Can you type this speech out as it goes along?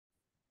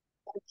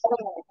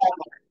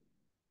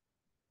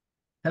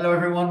Hello,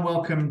 everyone.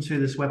 Welcome to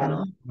this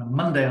webinar on a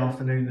Monday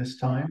afternoon this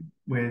time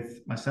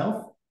with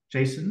myself,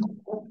 Jason,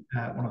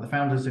 one of the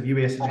founders of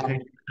UES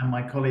Education, and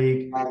my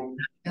colleague,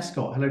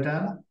 Escott. Hello,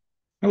 Dan.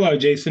 Hello,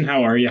 Jason.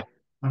 How are you?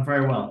 I'm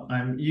very well.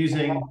 I'm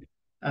using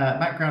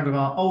background of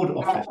our old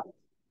office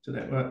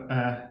today.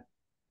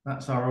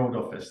 That's our old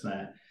office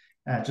there,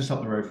 just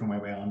up the road from where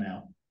we are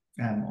now,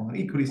 on an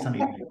equally sunny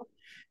day.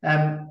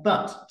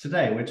 But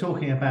today we're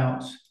talking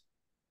about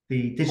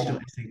the digital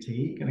SAT,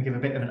 going to give a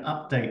bit of an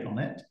update on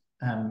it.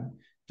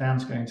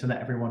 Dan's going to let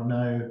everyone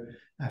know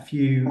a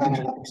few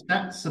interesting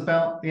stats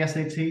about the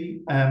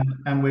SAT,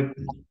 and we're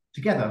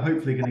together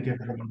hopefully going to give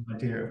everyone an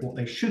idea of what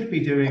they should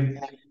be doing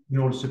in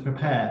order to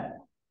prepare.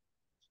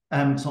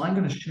 So I'm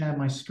going to share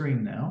my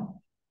screen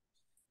now.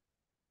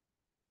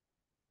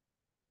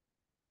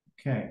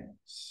 Okay,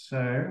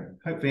 so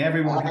hopefully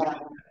everyone can.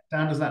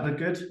 Dan, does that look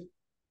good?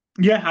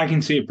 Yeah, I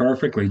can see it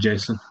perfectly,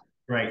 Jason.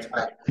 Great.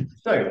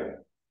 So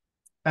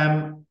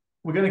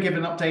we're going to give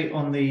an update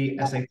on the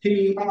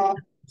SAT.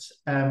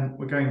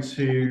 We're going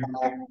to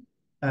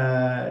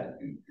uh,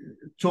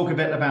 talk a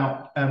bit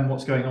about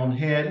what's going on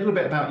here, a little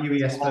bit about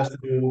UES first of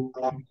all.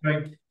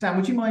 Dan,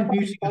 would you mind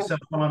muting yourself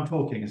while I'm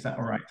talking? Is that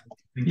all right?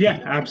 Thank Yeah,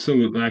 you.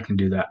 absolutely. I can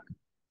do that.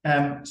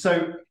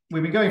 So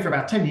we've been going for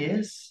about 10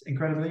 years,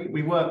 incredibly.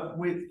 We work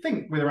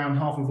think with around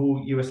half of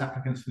all US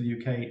applicants for the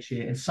UK each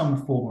year in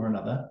some form or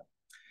another.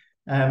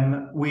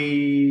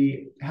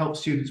 We help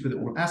students with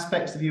all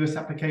aspects of US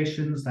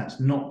applications. That's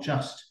not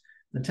just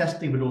the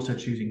testing, but also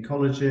choosing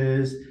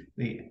colleges,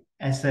 the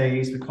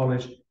essays, the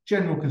college,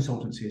 general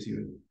consultancy, as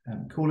you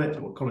would call it,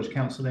 or college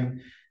counselling.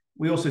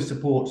 We also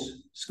support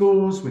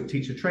schools with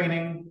teacher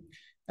training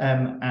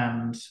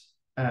and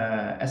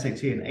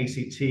SAT and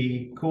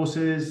ACT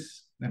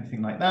courses,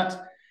 everything like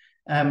that.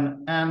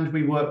 And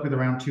we work with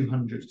around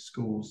 200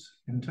 schools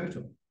in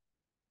total.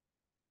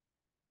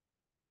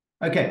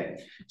 Okay,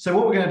 so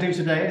what we're going to do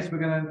today is we're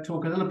going to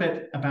talk a little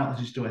bit about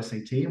the digital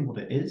SAT and what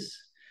it is.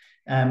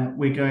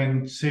 We're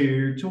going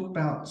to talk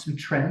about some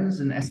trends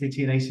in SAT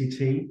and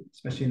ACT,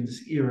 especially in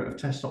this era of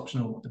test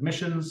optional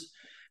admissions.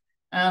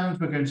 And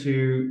we're going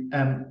to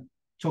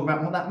talk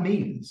about what that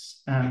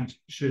means and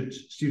should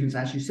students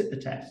actually sit the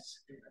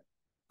tests.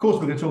 Of course,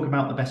 we're going to talk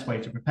about the best way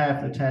to prepare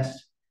for the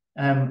test.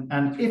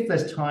 And if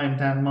there's time,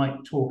 Dan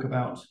might talk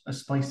about a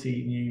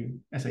spicy new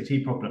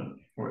SAT problem,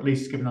 or at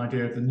least give an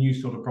idea of the new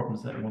sort of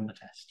problems that are on the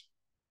test.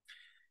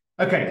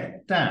 Okay,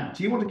 Dan,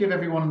 do you want to give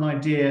everyone an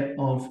idea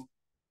of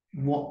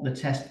what the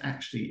test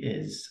actually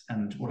is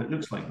and what it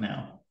looks like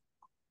now?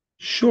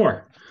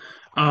 Sure.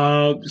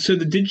 So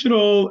the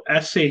digital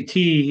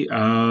SAT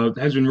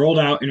has been rolled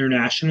out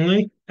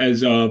internationally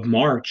as of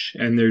March,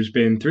 and there's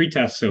been three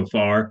tests so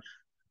far,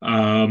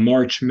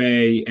 March,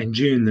 May, and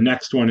June. The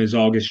next one is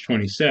August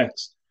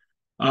 26th.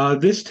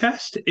 This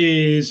test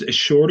is a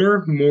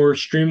shorter, more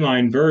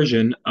streamlined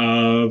version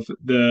of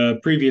the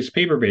previous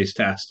paper-based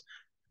test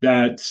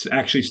that's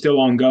actually still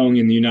ongoing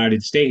in the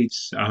United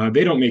States.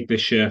 They don't make the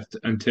shift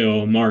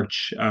until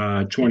March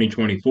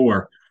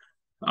 2024.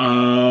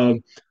 Uh,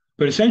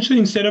 but essentially,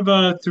 instead of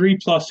a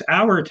 3+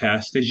 hour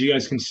test, as you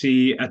guys can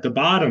see at the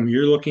bottom,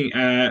 you're looking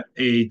at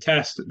a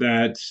test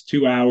that's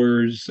 2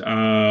 hours,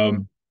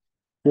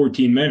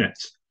 14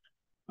 minutes.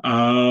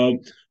 Uh,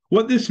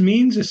 what this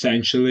means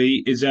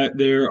essentially is that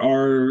there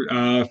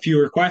are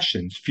fewer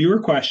questions,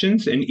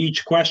 and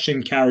each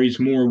question carries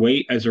more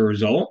weight as a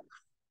result.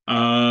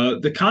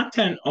 The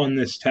content on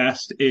this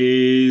test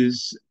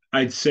is,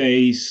 I'd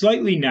say,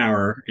 slightly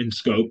narrower in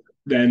scope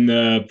than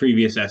the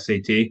previous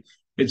SAT.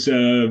 It's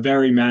a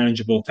very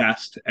manageable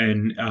test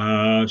and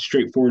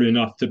straightforward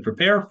enough to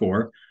prepare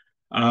for.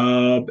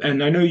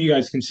 And I know you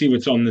guys can see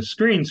what's on the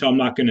screen, so I'm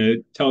not going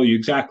to tell you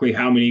exactly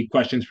how many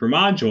questions per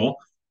module,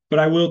 but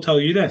I will tell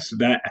you this,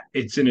 that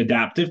it's an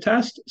adaptive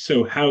test.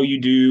 So how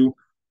you do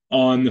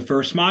on the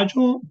first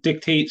module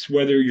dictates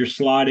whether you're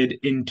slotted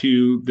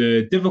into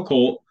the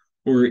difficult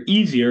or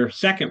easier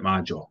second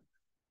module.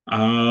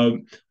 Uh,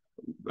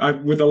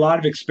 with a lot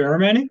of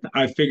experimenting,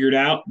 I figured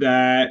out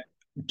that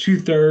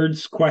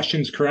 2/3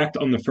 questions correct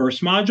on the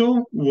first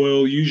module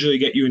will usually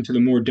get you into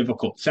the more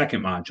difficult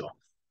second module.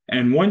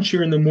 And once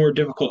you're in the more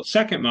difficult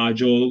second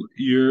module,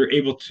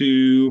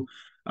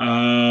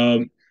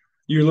 uh,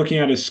 you're looking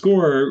at a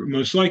score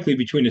most likely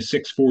between a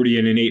 640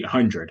 and an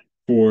 800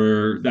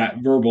 for that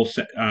verbal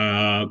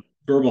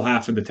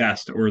half of the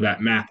test or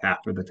that math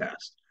half of the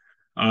test.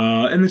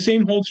 And the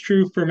same holds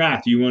true for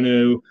math. You want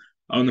to,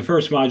 on the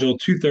first module,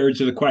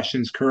 2/3 of the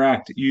questions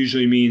correct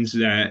usually means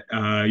that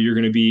you're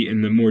going to be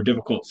in the more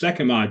difficult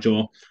second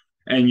module,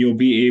 and you'll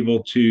be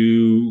able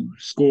to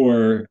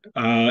score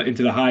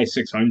into the high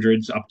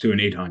 600s up to an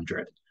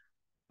 800.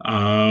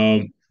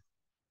 Um,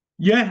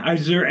 yeah,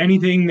 is there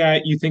anything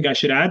that you think I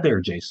should add there,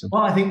 Jason?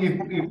 Well, I think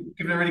you've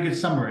given a really good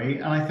summary.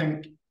 And I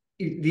think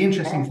the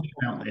interesting thing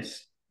about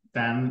this,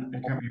 Dan,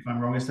 correct me if I'm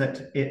wrong, is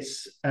that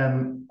it's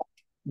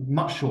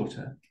much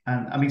shorter,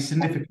 and I mean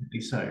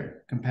significantly so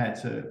compared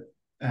to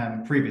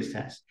previous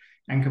tests,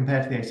 and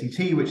compared to the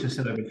ACT, which is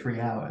still over 3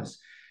 hours.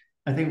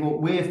 I think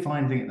what we're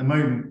finding at the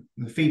moment,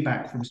 the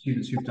feedback from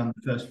students who've done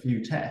the first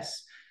few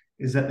tests,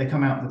 is that they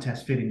come out of the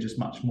test feeling just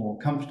much more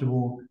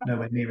comfortable,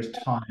 nowhere near as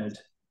tired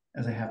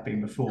as they have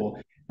been before.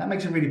 That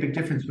makes a really big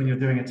difference when you're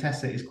doing a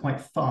test that is quite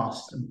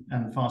fast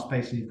and fast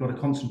paced, and you've got to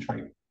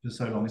concentrate for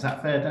so long. Is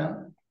that fair,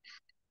 Dan?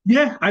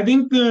 Yeah, I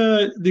think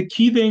the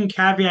key thing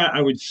caveat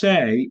I would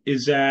say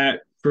is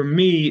that for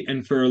me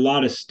and for a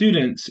lot of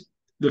students,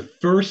 the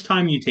first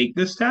time you take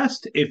this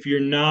test, if you're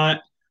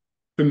not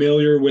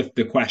familiar with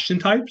the question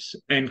types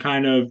and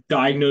kind of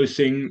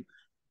diagnosing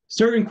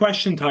certain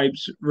question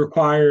types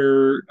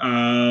require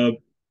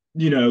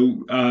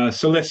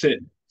solicit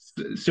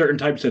certain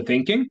types of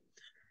thinking.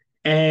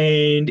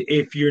 And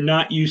if you're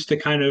not used to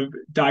kind of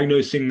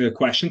diagnosing the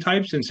question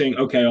types and saying,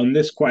 okay, on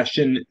this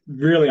question,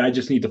 really, I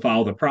just need to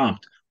follow the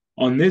prompt.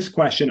 On this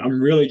question, I'm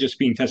really just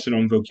being tested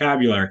on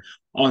vocabulary.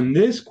 On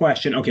this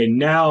question, okay,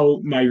 now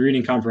my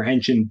reading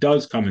comprehension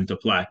does come into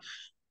play.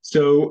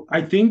 So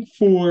I think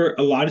for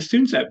a lot of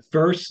students, at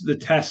first, the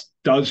test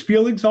does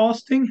feel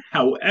exhausting.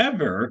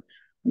 However,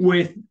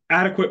 with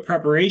adequate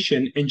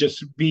preparation and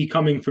just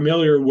becoming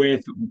familiar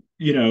with,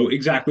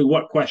 exactly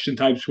what question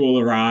types will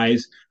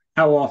arise,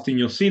 how often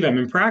you'll see them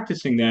and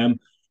practicing them,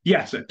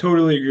 yes, I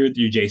totally agree with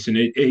you, Jason.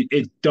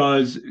 It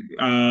does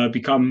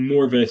become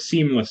more of a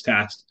seamless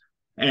test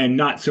and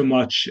not so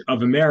much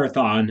of a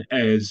marathon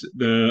as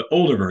the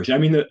older version. I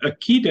mean, a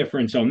key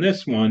difference on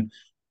this one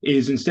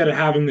is instead of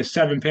having the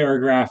 7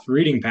 paragraph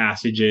reading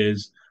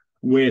passages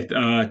with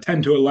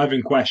 10 to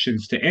 11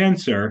 questions to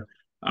answer,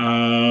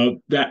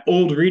 that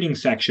old reading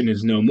section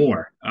is no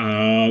more.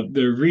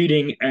 The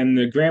reading and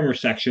the grammar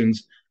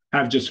sections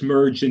have just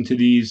merged into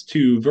these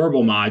two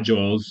verbal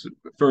modules,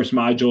 first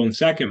module and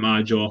second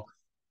module.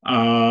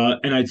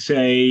 And I'd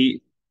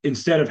say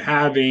instead of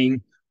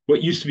having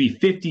what used to be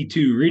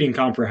 52 reading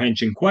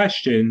comprehension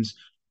questions,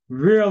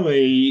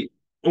 really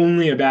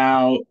only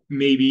about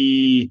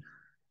maybe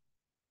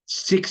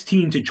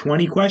 16 to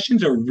 20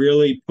 questions are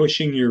really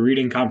pushing your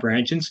reading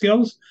comprehension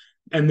skills.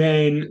 And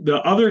then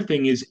the other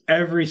thing is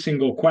every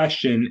single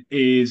question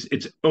is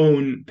its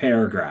own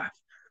paragraph.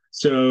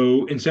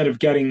 So instead of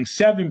getting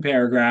 7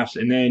 paragraphs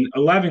and then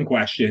 11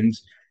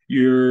 questions,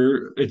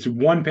 it's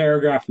 1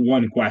 paragraph,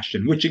 1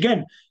 question, which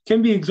again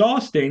can be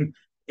exhausting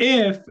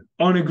if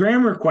on a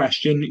grammar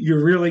question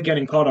you're really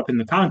getting caught up in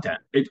the content.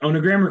 On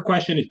a grammar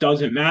question, it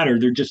doesn't matter.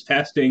 They're just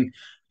testing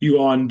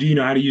you on, do you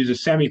know how to use a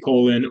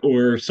semicolon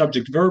or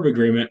subject verb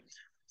agreement?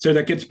 So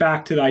that gets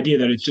back to the idea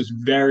that it's just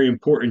very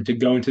important to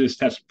go into this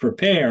test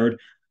prepared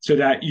so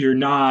that you're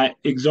not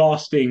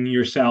exhausting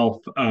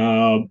yourself,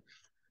 trying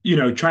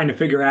to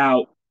figure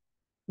out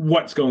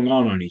what's going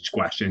on each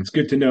question. It's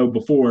good to know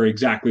before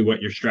exactly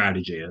what your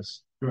strategy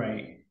is.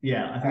 Great.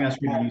 Yeah, I think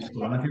that's really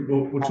useful. And I think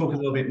we'll talk a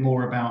little bit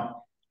more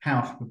about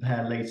how to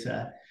prepare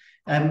later.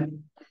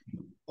 Um,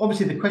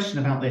 Obviously, the question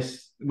about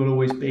this will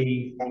always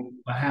be, well,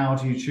 how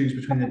do you choose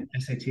between the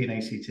SAT and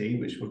ACT,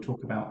 which we'll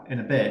talk about in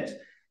a bit.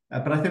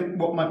 But I think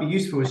what might be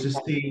useful is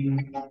just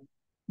seeing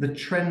the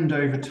trend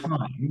over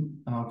time,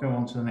 and I'll go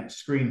on to the next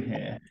screen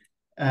here,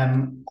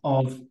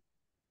 of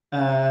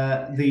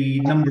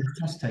the number of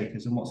test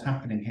takers and what's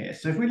happening here.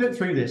 So if we look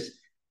through this,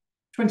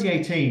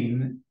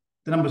 2018,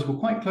 the numbers were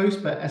quite close,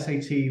 but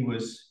SAT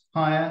was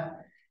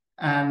higher.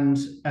 And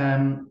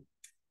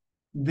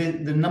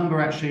the number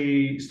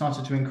actually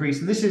started to increase.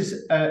 And this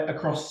is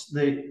across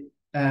the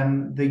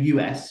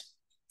US.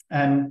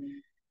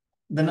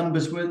 The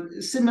numbers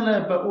were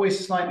similar, but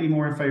always slightly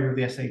more in favor of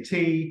the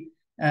SAT.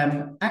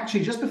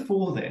 Actually, just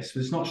before this,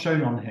 was not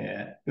shown on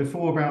here,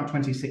 before about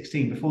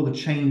 2016, before the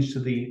change to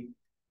the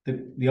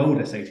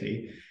old SAT,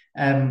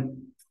 the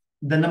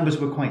numbers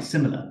were quite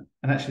similar.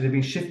 And actually, they've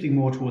been shifting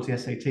more towards the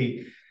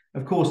SAT.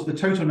 Of course, the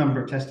total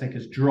number of test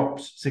takers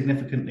dropped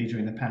significantly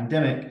during the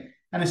pandemic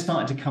and has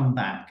started to come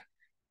back.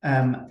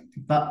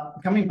 But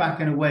coming back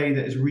in a way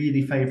that is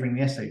really favouring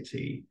the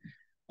SAT,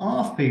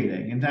 our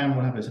feeling, and Dan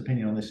will have his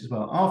opinion on this as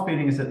well, our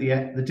feeling is that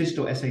the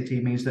digital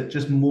SAT means that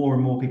just more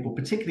and more people,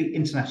 particularly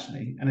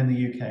internationally and in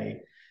the UK,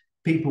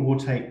 people will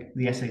take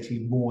the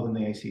SAT more than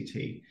the ACT.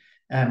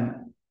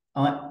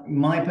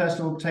 My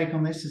personal take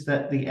on this is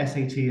that the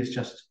SAT is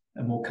just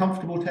a more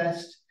comfortable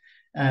test.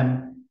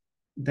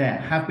 There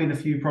have been a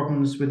few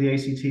problems with the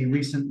ACT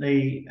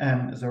recently,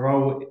 as there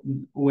are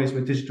always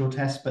with digital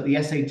tests, but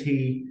the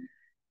SAT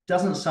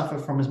doesn't suffer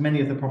from as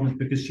many of the problems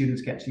because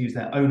students get to use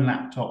their own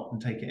laptop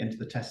and take it into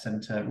the test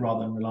center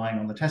rather than relying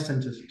on the test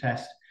center to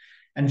test.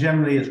 And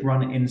generally it's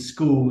run in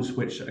schools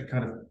which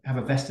kind of have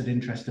a vested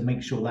interest to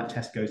make sure that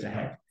test goes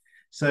ahead.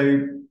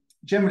 So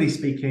generally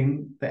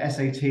speaking, the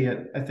SAT,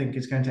 I think,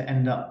 is going to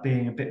end up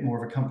being a bit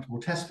more of a comfortable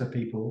test for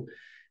people.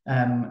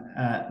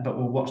 But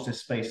we'll watch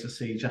this space to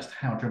see just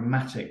how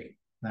dramatic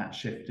that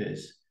shift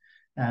is.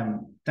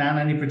 Dan,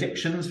 any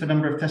predictions for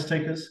number of test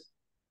takers?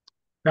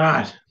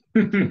 God,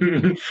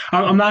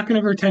 I'm not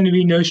going to pretend to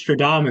be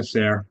Nostradamus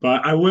there,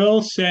 but I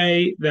will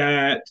say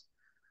that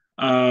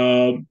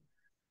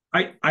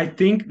I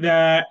think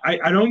that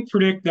I don't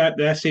predict that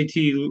the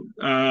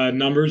SAT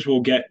numbers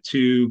will get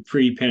to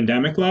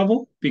pre-pandemic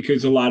level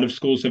because a lot of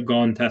schools have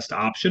gone test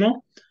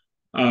optional,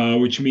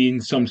 which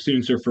means some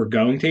students are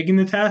forgoing taking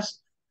the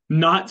test.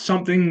 Not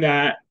something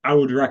that I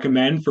would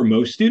recommend for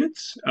most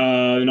students,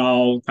 and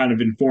I'll kind of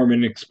inform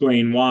and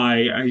explain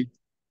why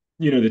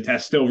the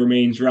test still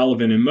remains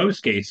relevant in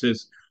most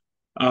cases.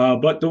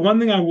 But the one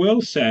thing I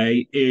will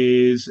say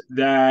is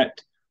that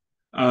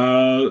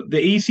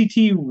the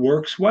ACT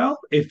works well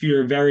if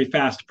you're a very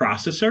fast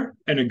processor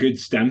and a good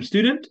STEM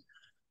student.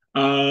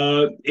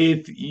 The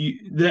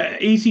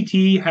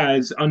ACT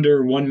has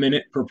under 1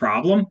 minute per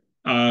problem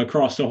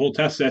across the whole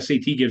test, the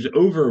SAT gives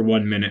over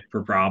 1 minute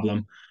per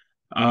problem.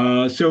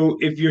 So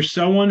if you're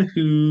someone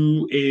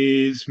who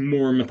is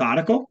more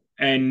methodical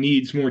and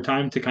needs more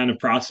time to kind of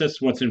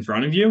process what's in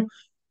front of you,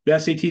 the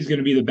SAT is going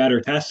to be the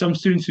better test. Some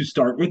students who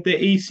start with the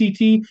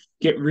ACT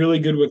get really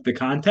good with the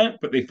content,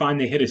 but they find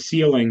they hit a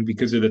ceiling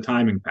because of the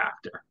timing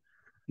factor.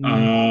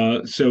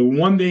 Mm. So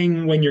one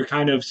thing when you're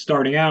kind of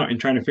starting out and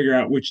trying to figure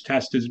out which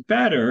test is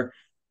better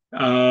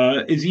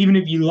is even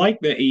if you like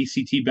the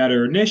ACT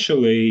better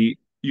initially,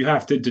 you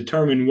have to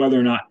determine whether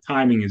or not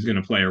timing is going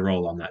to play a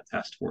role on that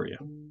test for you.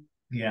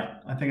 Yeah,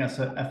 I think that's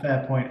a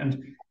fair point.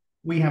 And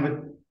we have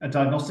a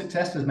diagnostic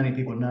test, as many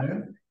people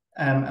know,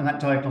 and that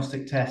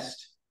diagnostic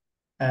test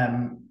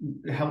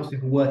helps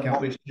people work out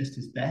which test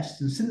is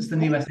best. And since the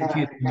new SAT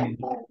has been in,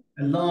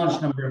 a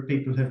large number of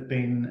people have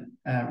been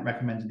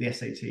recommended the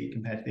SAT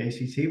compared to the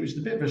ACT, which is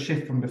a bit of a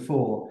shift from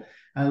before.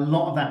 And a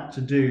lot of that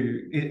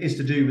is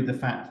to do with the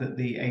fact that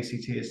the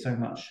ACT is so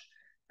much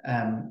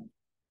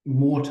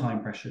more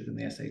time pressured than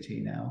the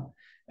SAT now.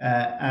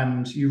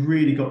 And you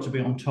really got to be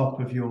on top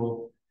of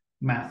your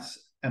maths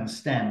and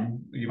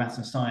STEM, your maths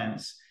and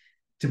science,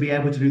 to be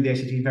able to do the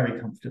ACT very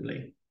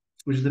comfortably,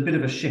 which is a bit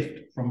of a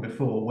shift from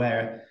before,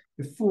 where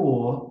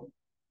before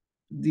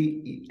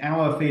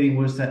our feeling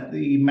was that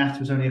the math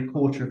was only a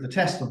quarter of the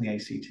test on the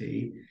ACT.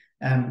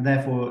 And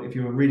therefore, if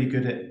you were really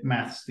good at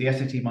maths, the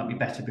SAT might be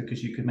better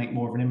because you could make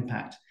more of an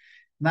impact.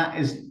 That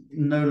is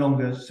no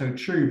longer so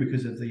true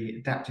because of the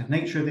adaptive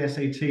nature of the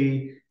SAT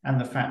and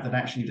the fact that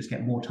actually you just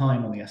get more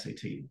time on the SAT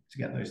to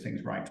get those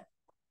things right.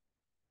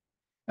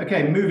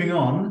 Okay, moving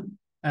on.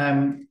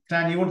 Dan,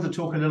 you wanted to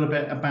talk a little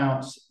bit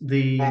about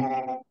the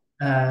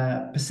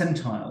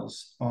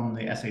percentiles on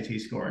the SAT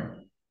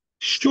scoring.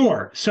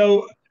 Sure.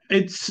 So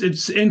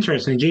it's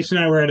interesting. Jason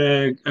and I were at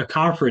a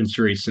conference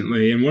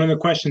recently, and one of the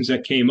questions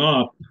that came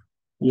up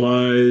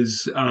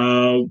was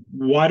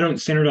why don't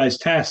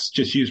standardized tests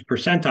just use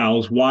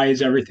percentiles? Why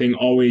is everything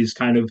always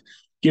kind of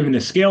given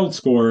a scaled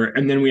score,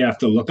 and then we have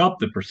to look up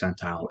the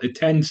percentile? It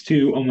tends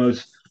to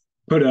almost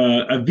put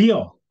a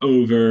veil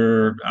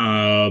over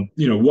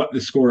what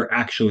the score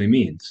actually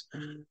means.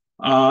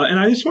 And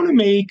I just want to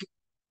make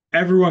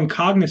everyone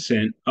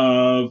cognizant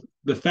of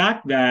the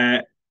fact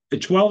that a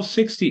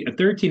 1260, a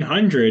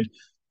 1300,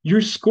 you're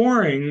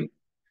scoring,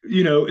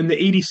 in the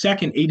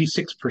 82nd,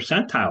 86th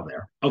percentile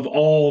there of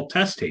all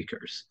test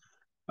takers.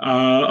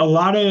 A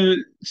lot of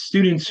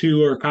students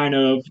who are kind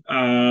of,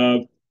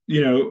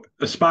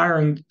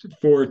 aspiring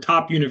for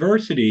top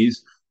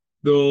universities,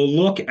 they'll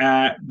look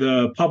at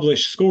the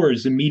published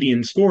scores, the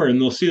median score,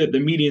 and they'll see that the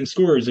median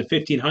score is a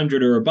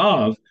 1500 or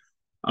above.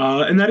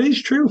 And that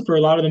is true for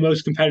a lot of the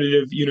most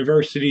competitive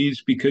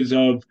universities because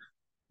of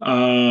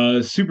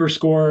super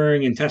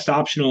scoring and test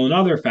optional and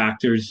other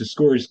factors. The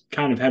scores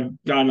kind of have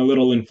gotten a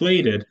little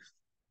inflated.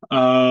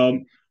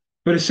 Um,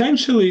 but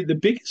essentially, the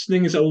biggest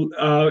thing is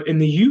in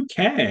the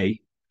UK,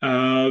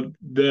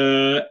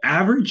 the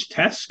average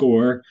test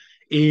score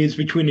is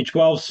between a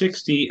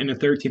 1260 and a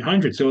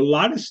 1300. So a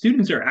lot of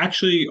students are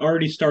actually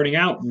already starting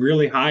out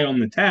really high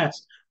on the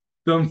test.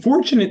 The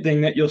unfortunate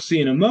thing that you'll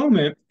see in a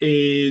moment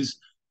is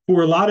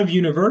for a lot of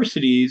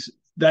universities,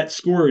 that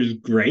score is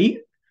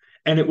great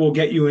and it will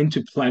get you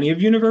into plenty of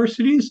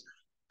universities.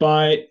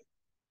 But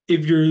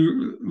if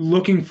you're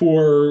looking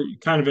for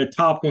kind of a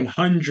top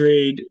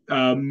 100,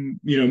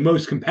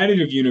 most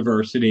competitive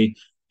university,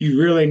 you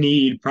really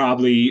need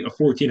probably a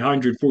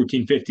 1400,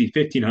 1450,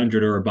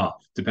 1500 or above,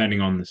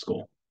 depending on the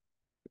school.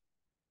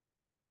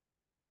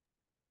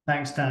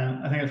 Thanks,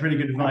 Dan. I think that's really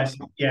good advice.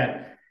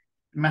 Yeah,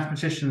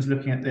 mathematicians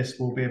looking at this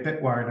will be a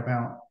bit worried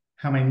about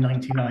how many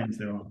 99s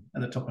there are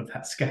at the top of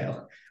that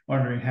scale,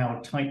 wondering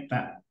how tight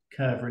that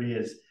curve really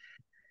is.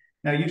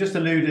 Now, you just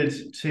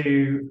alluded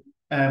to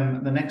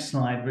the next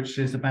slide, which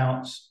is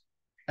about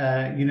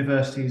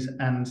universities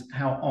and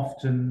how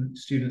often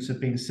students have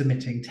been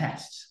submitting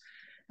tests.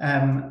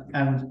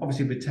 And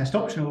obviously with test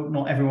optional,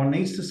 not everyone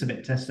needs to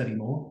submit tests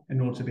anymore in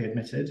order to be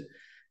admitted.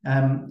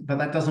 But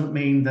that doesn't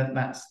mean that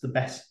that's the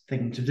best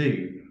thing to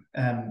do.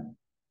 And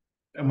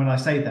when I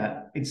say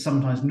that, it's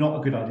sometimes not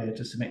a good idea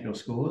to submit your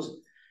scores,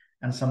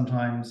 and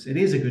sometimes it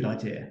is a good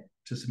idea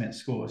to submit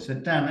scores. So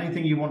Dan,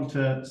 anything you want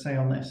to say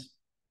on this?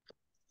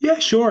 Yeah,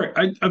 sure.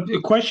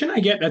 A question I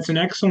get that's an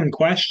excellent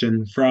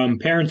question from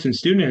parents and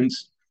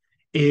students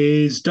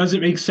is, does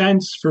it make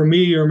sense for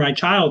me or my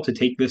child to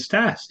take this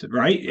test,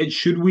 right?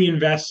 Should we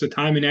invest the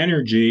time and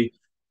energy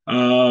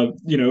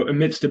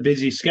amidst a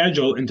busy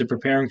schedule into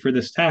preparing for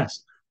this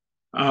test.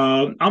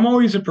 I'm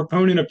always a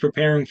proponent of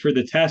preparing for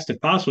the test if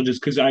possible,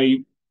 just because I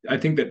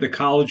think that the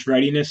college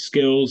readiness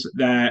skills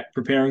that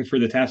preparing for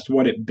the test,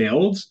 what it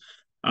builds,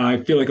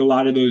 I feel like a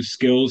lot of those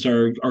skills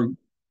are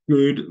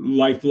good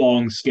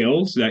lifelong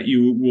skills that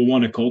you will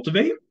want to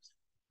cultivate.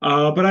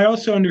 But I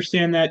also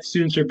understand that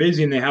students are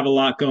busy and they have a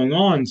lot going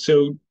on.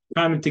 So,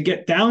 kind of to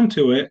get down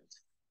to it,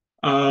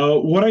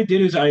 what I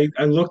did is I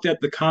looked at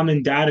the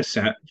common data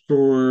set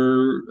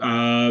for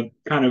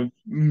kind of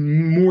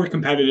more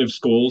competitive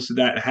schools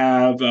that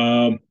have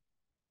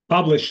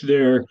published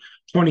their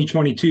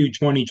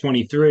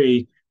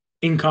 2022-2023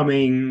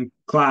 incoming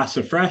class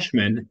of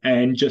freshmen.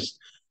 And just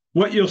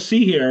what you'll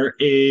see here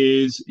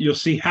is you'll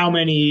see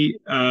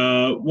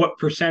what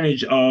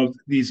percentage of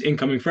these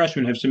incoming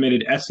freshmen have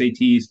submitted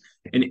SATs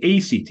and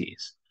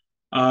ACTs.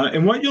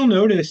 And what you'll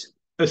notice,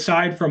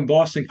 aside from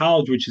Boston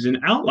College, which is an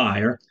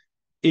outlier,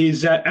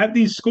 is that at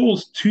these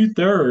schools,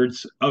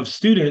 two-thirds of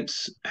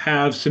students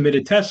have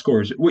submitted test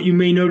scores. What you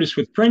may notice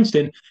with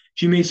Princeton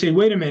is you may say,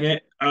 wait a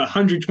minute,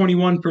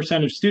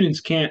 121% of students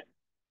cannot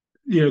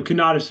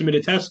have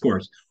submitted test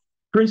scores.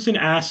 Princeton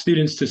asks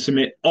students to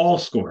submit all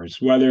scores,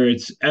 whether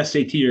it's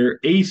SAT or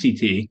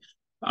ACT.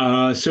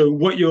 So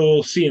what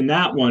you'll see in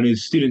that one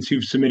is students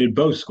who've submitted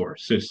both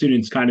scores. So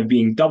students kind of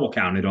being double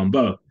counted on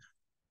both.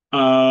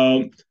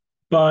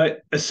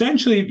 But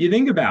essentially, if you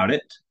think about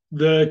it,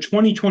 the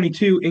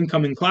 2022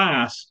 incoming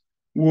class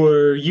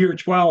were year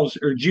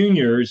 12s or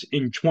juniors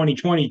in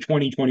 2020,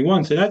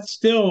 2021. So that's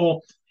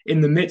still in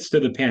the midst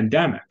of the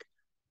pandemic.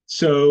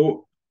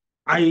 So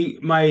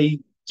my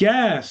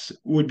guess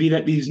would be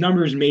that these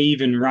numbers may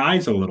even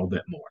rise a little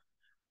bit more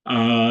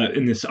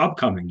in this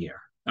upcoming year,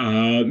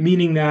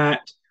 meaning that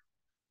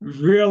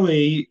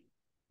really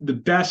the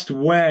best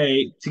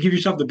way to give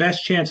yourself the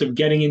best chance of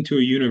getting into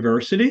a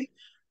university,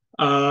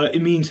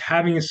 it means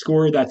having a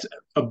score that's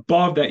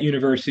above that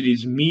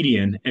university's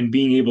median and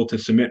being able to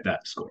submit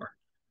that score.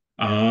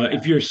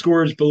 If your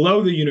score is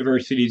below the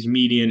university's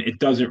median, it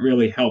doesn't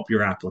really help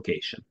your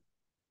application.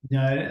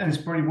 No, and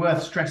it's probably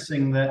worth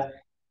stressing that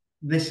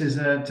this is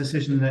a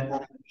decision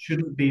that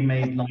shouldn't be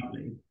made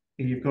lightly.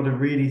 You've got to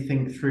really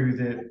think through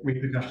the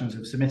repercussions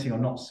of submitting or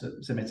not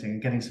submitting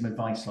and getting some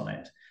advice on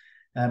it.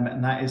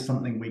 And that is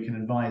something we can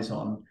advise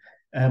on.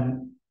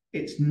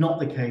 It's not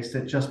the case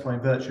that just by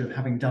virtue of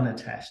having done a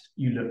test,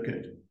 you look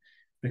good.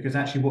 Because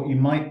actually what you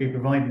might be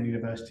providing the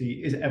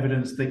university is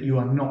evidence that you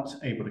are not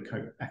able to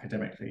cope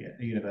academically at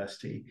a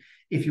university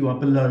if you are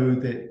below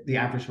the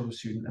average of a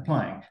student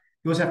applying.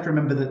 You also have to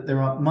remember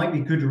that might be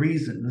good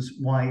reasons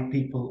why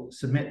people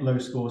submit low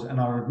scores and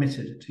are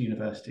admitted to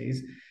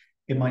universities.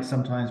 It might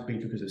sometimes be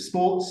because of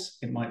sports,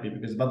 it might be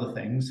because of other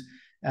things.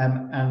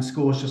 And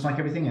scores, just like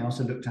everything else,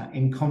 are looked at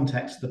in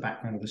context of the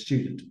background of the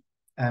student.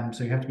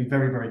 So you have to be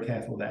very, very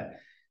careful there.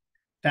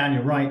 Dan,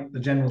 you're right. The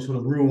general sort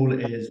of rule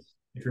is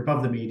if you're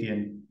above the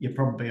median, you're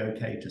probably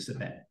okay to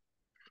submit.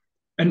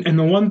 And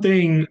the one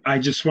thing I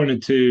just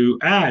wanted to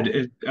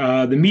add,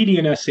 the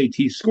median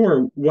SAT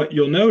score, what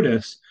you'll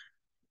notice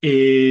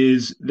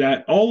is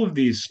that all of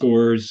these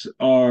scores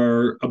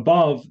are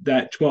above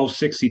that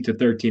 1260 to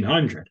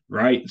 1300,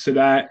 right? So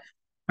that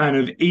kind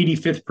of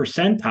 85th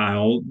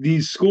percentile,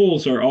 these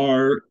schools are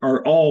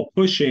all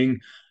pushing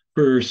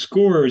for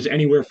scores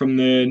anywhere from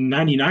the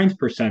 99th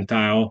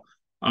percentile,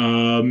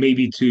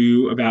 maybe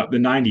to about the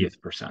 90th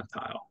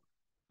percentile.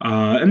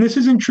 And this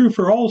isn't true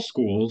for all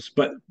schools,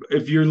 but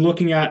if you're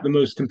looking at the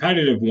most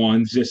competitive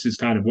ones, this is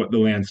kind of what the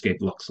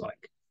landscape looks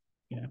like.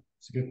 Yeah,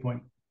 it's a good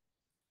point.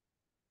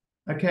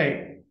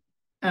 Okay,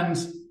 and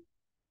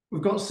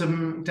we've got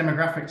some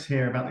demographics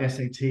here about the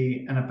SAT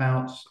and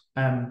about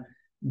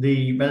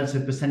the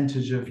relative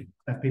percentage of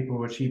people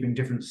who are achieving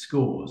different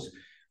scores.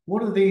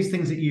 What are these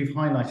things that you've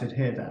highlighted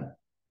here, Dan?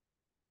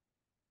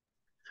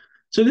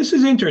 So this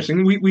is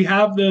interesting. We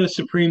have the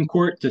Supreme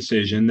Court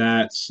decision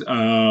that's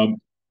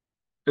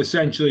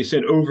essentially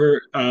said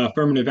over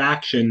affirmative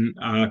action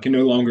can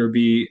no longer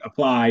be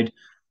applied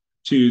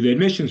to the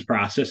admissions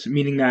process,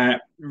 meaning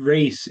that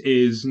race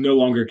is no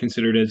longer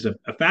considered as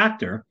a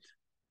factor.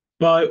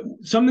 But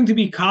something to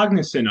be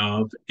cognizant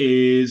of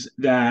is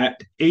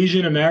that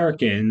Asian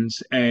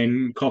Americans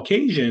and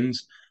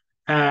Caucasians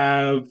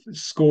have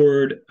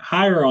scored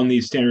higher on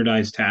these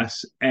standardized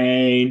tests.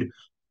 And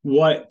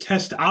what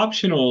test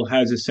optional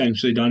has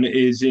essentially done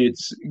is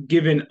it's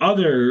given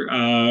other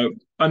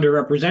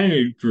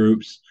underrepresented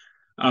groups,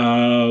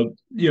 a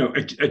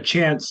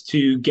chance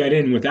to get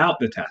in without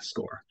the test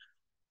score.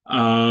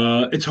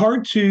 It's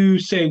hard to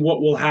say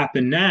what will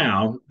happen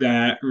now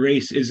that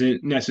race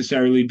isn't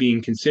necessarily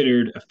being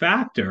considered a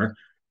factor.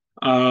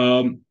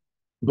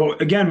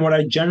 But again, what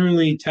I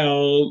generally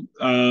tell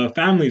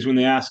families when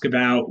they ask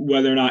about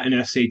whether or not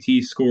an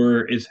SAT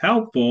score is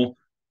helpful,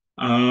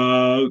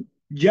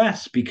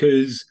 yes,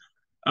 because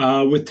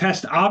with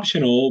test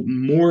optional,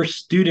 more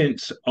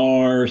students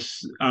are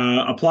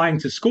applying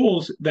to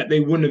schools that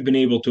they wouldn't have been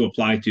able to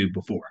apply to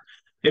before.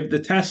 If the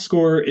test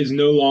score is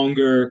no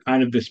longer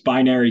kind of this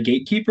binary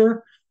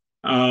gatekeeper,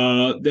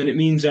 then it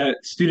means that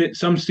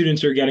some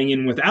students are getting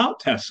in without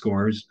test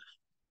scores.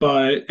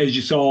 But as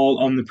you saw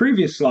on the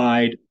previous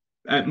slide,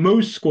 at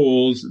most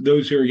schools,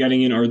 those who are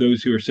getting in are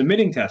those who are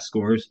submitting test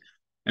scores.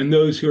 And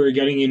those who are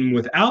getting in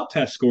without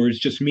test scores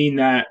just mean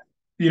that,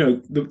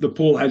 the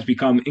pool has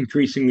become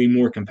increasingly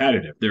more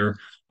competitive. There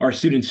are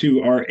students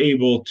who are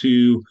able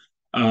to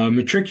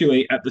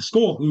matriculate at the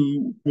school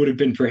who would have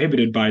been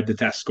prohibited by the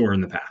test score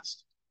in the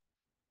past.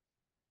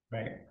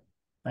 Great.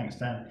 Thanks,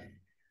 Dan.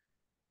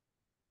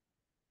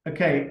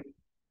 Okay.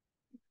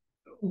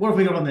 What have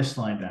we got on this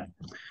slide, Dan?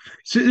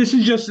 So this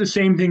is just the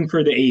same thing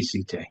for the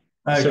ACT.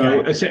 So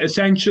Okay.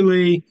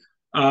 essentially,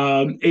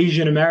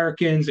 Asian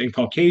Americans and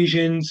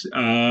Caucasians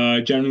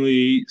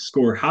generally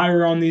score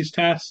higher on these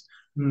tests,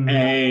 Hmm.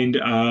 and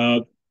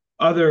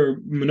other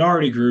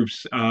minority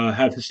groups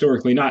have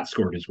historically not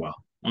scored as well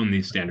on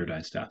these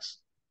standardized tests.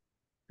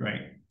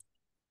 Great.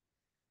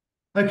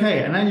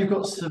 Okay, and now you've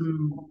got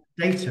some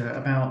data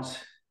about,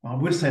 well, I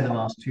would say the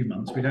last 2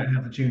 months. We don't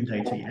have the June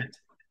data yet.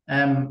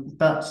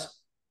 But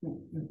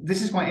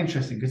this is quite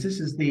interesting because this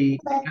is the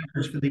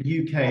average for the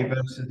UK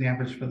versus the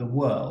average for the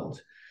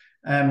world.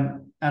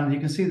 And you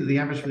can see that the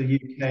average for the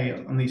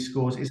UK on these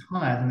scores is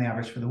higher than the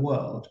average for the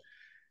world.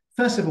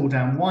 First of all,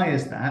 Dan, why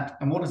is that?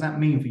 And what does that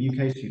mean for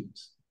UK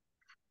students?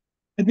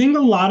 I think a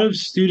lot of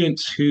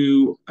students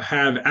who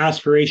have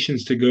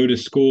aspirations to go to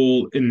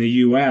school in the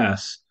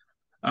US,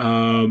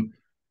 um,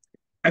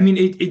 I mean,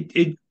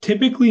 it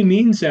typically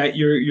means that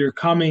you're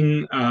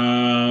coming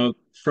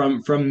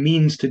from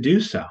means to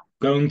do so.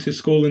 Going to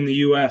school in the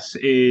U.S.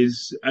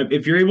 is,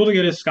 if you're able to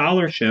get a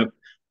scholarship,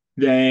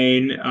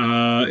 then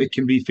it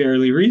can be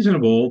fairly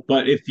reasonable.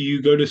 But if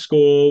you go to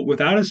school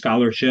without a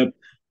scholarship,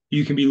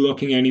 you can be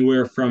looking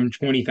anywhere from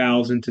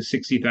 20,000 to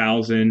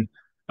 60,000,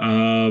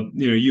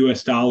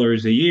 U.S.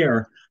 dollars a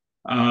year.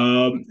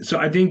 So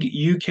I think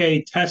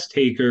UK test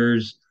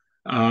takers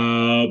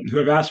who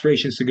have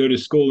aspirations to go to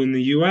school in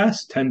the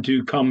U.S. tend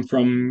to come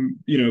from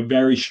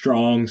very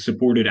strong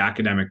supported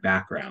academic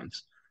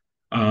backgrounds.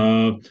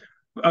 Mhm.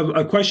 Uh,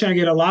 a question I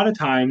get a lot of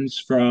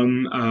times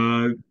from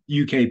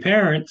UK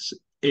parents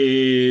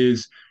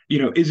is,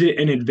 is it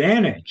an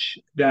advantage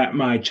that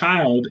my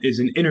child is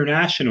an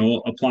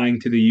international applying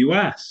to the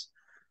US?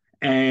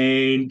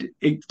 And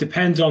it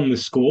depends on the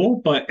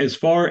school, but as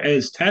far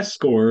as test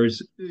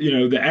scores,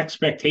 the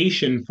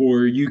expectation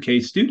for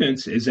UK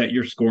students is that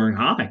you're scoring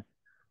high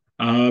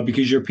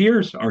because your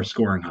peers are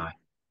scoring high.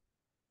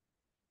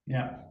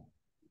 Yeah.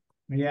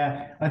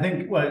 Yeah, I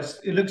think, well,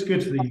 it looks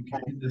good for the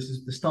UK. This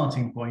is the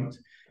starting point.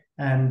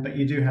 But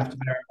you do have to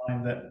bear in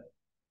mind that,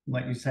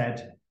 like you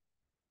said,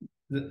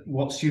 that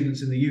what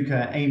students in the UK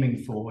are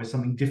aiming for is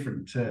something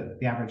different to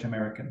the average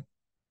American.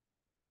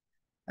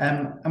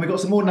 And we've got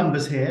some more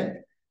numbers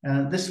here.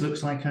 This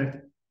looks like a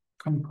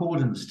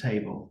concordance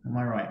table. Am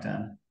I right,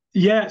 Dan?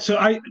 Yeah, so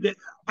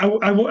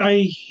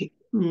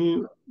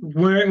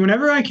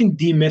whenever I can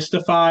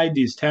demystify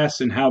these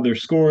tests and how they're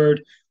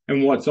scored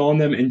and what's on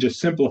them and just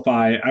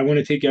simplify it, I want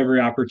to take every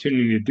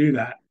opportunity to do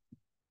that.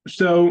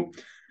 So,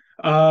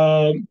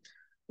 um,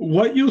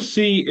 what you'll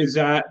see is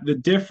that the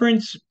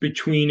difference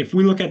between, if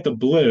we look at the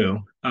blue,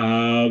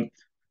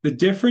 the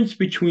difference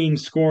between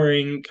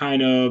scoring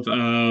kind of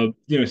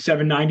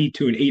 790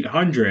 to an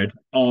 800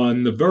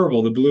 on the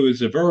verbal, the blue is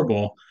the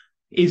verbal,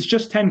 is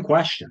just 10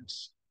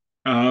 questions.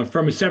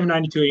 From a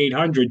 790 to an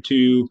 800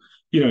 to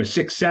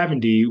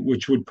 670,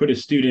 which would put a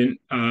student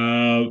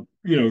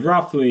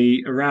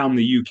roughly around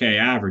the UK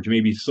average,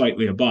 maybe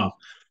slightly above.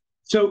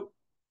 So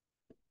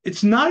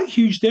it's not a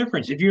huge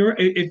difference. If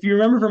you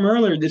remember from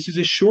earlier, this is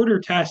a shorter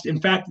test. In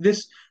fact,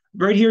 this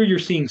right here you're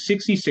seeing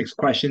 66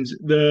 questions.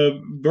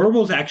 The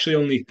verbal is actually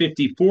only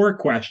 54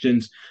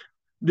 questions.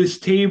 This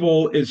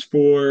table is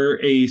for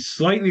a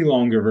slightly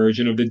longer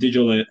version of the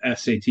digital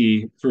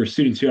SAT for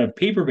students who have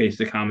paper-based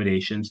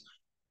accommodations.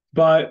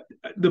 But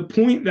the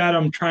point that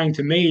I'm trying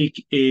to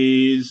make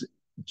is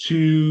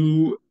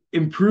to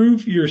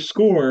improve your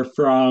score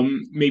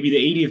from maybe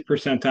the 80th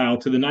percentile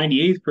to the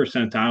 98th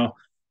percentile.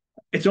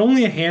 It's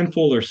only a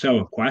handful or so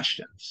of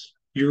questions.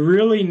 You're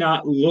really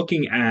not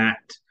looking at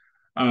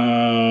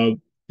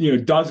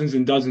dozens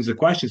and dozens of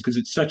questions because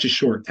it's such a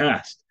short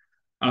test.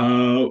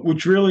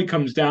 Which really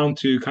comes down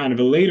to kind of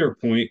a later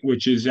point,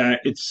 which is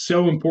that it's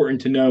so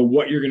important to know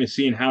what you're going to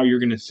see and how you're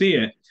going to see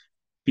it.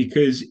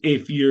 Because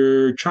if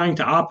you're trying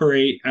to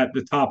operate at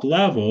the top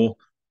level,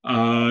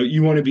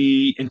 you want to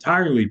be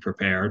entirely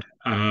prepared.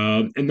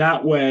 And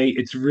that way,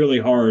 it's really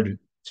hard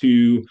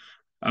to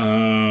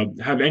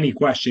have any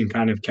question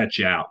kind of catch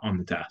you out on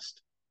the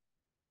test.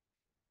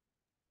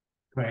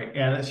 Great.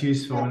 Yeah, that's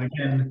useful. And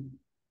again,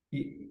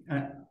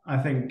 I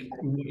think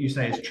what you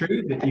say is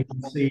true, that you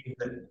can see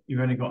that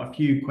you've only got a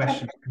few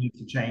questions you need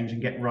to change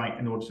and get right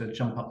in order to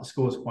jump up the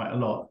scores quite a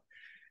lot.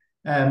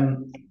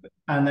 Um,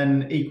 and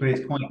then equally,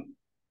 it's quite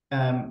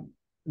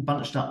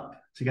bunched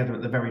up together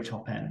at the very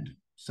top end.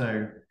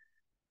 So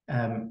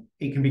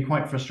it can be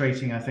quite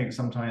frustrating, I think,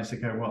 sometimes to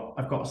go, well,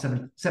 I've got a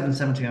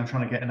 770, I'm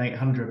trying to get an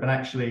 800, but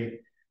actually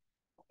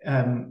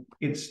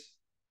it's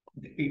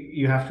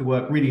you have to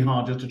work really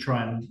hard just to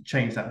try and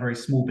change that very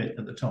small bit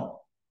at the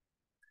top.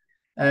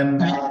 Um,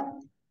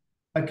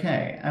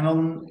 okay,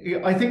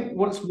 and I think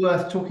what's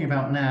worth talking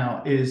about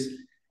now is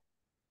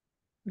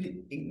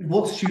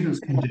what students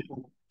can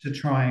do to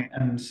try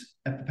and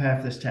prepare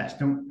for this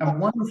test. And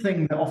one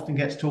thing that often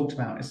gets talked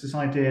about is this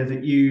idea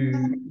that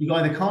you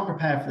either can't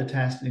prepare for the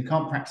test and you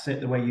can't practice it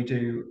the way you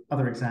do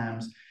other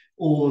exams,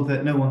 or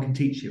that no one can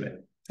teach you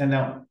it. And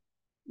now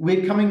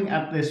we're coming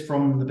at this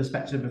from the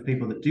perspective of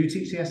people that do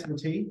teach the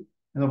SLT,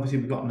 and obviously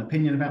we've got an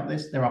opinion about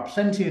this. There are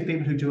plenty of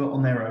people who do it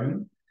on their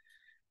own,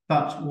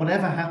 but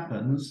whatever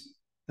happens,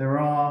 there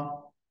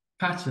are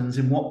patterns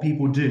in what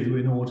people do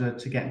in order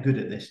to get good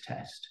at this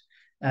test.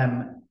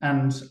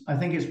 And I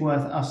think it's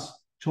worth us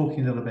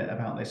talking a little bit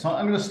about this. So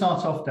I'm going to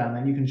start off, Dan,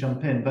 then you can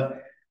jump in.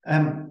 But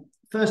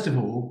first of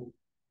all,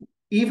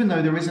 even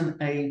though there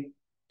isn't a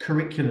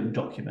curriculum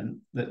document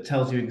that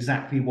tells you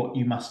exactly what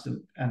you must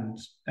and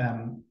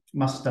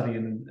must study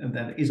and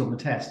then is on the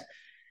test,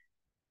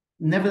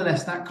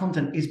 nevertheless, that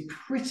content is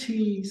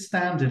pretty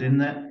standard in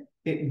that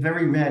it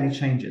very rarely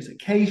changes.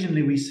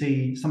 Occasionally, we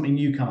see something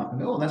new come up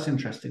and go, oh, that's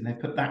interesting. They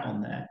put that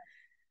on there.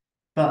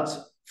 But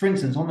for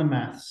instance, on the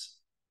maths,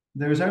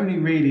 there is only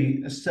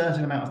really a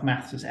certain amount of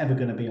maths that's ever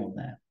going to be on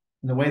there.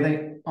 And the way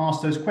they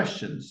ask those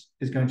questions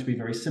is going to be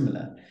very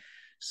similar.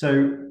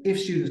 So if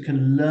students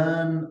can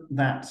learn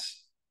that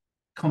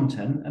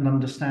content and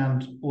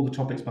understand all the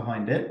topics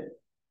behind it,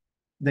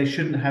 they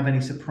shouldn't have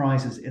any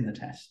surprises in the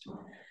test.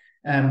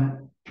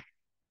 And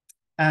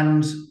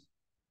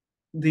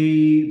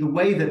the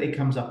way that it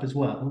comes up as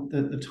well,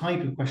 the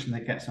type of question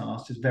that gets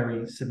asked is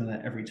very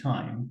similar every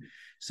time.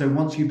 So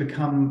once you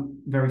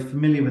become very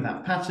familiar with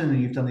that pattern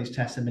and you've done these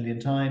tests a million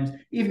times,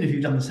 even if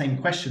you've done the same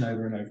question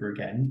over and over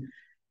again,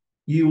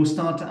 you will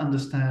start to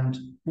understand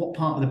what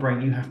part of the brain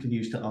you have to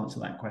use to answer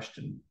that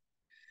question.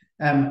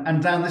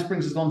 And Dan, this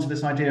brings us on to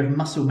this idea of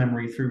muscle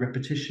memory through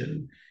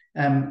repetition.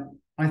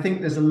 I think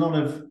there's a lot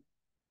of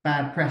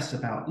bad press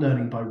about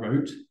learning by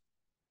rote,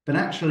 but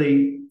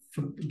actually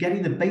for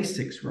getting the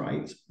basics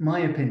right, my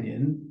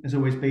opinion has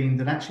always been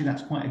that actually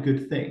that's quite a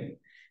good thing.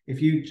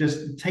 If you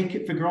just take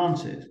it for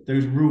granted,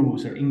 those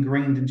rules are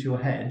ingrained into your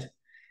head,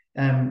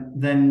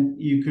 then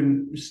you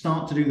can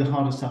start to do the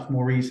harder stuff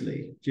more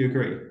easily. Do you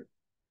agree?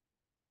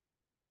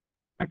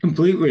 I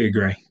completely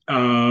agree.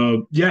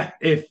 Yeah,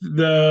 if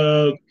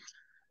the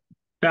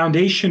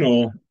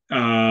foundational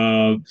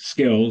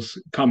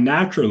skills come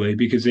naturally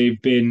because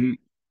they've been,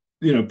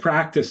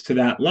 practiced to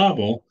that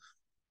level,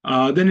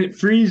 then it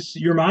frees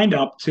your mind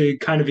up to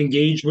kind of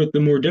engage with the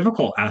more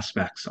difficult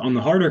aspects on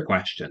the harder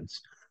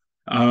questions.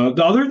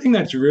 The other thing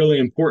that's really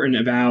important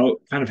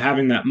about kind of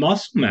having that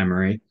muscle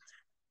memory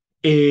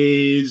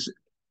is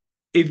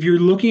if you're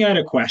looking at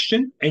a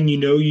question and you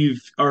know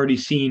you've already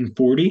seen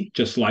 40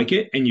 just like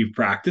it and you've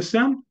practiced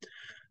them,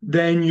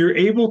 then you're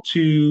able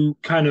to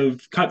kind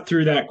of cut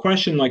through that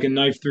question like a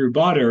knife through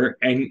butter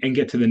and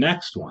get to the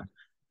next one.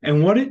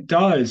 And what it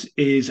does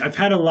is, I've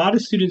had a lot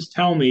of students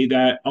tell me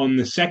that on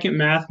the second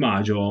math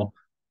module,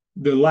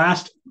 the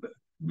last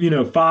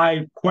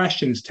 5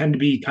 questions tend to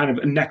be kind of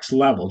a next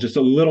level, just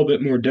a little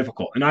bit more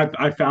difficult. And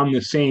I found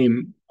the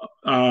same,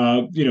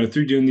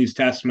 through doing these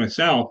tests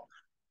myself.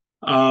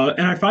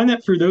 And I find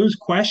that for those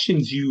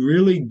questions, you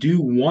really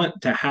do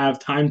want to have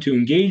time to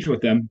engage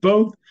with them.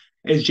 Both,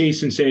 as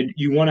Jason said,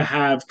 you want to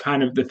have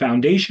kind of the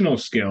foundational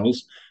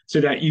skills so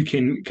that you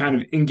can kind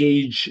of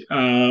engage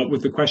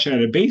with the question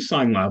at a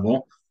baseline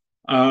level.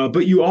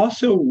 But you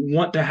also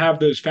want to have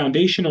those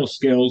foundational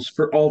skills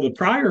for all the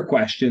prior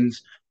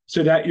questions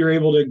so that you're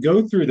able to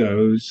go through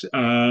those,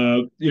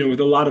 with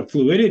a lot of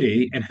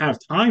fluidity and have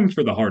time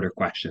for the harder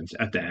questions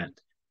at the end.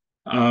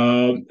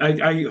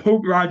 I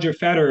hope Roger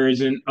Federer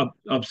isn't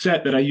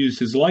upset that I use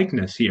his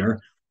likeness here,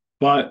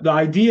 but the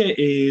idea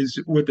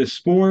is with a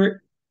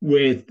sport,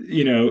 with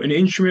an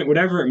instrument,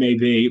 whatever it may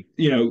be,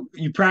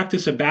 you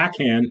practice a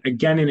backhand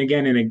again and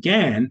again and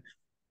again,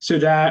 so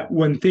that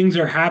when things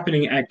are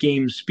happening at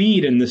game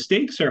speed and the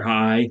stakes are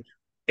high,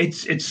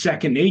 it's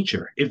second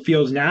nature. It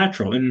feels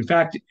natural, and in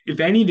fact, if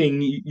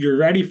anything, you're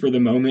ready for the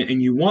moment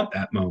and you want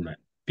that moment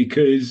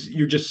because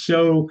you're just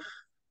so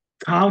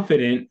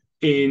confident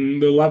in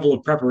the level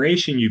of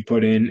preparation you've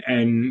put in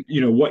and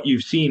what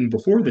you've seen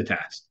before the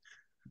test.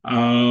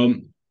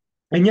 And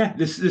yeah,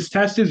 this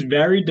test is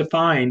very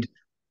defined.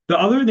 The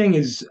other thing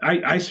is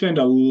I spend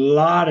a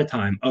lot of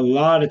time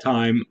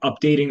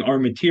updating our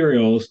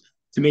materials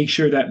to make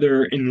sure that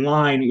they're in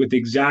line with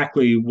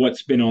exactly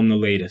what's been on the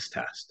latest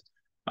test.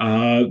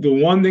 The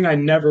one thing I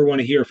never want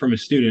to hear from a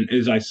student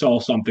is I saw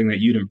something that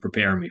you didn't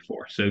prepare me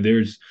for. So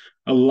there's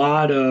a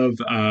lot of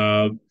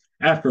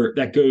effort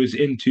that goes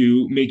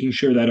into making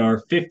sure that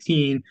our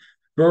 15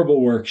 verbal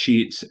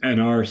worksheets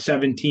and our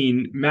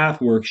 17 math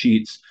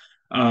worksheets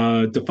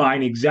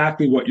define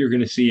exactly what you're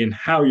going to see and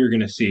how you're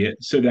going to see it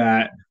so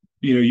that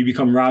you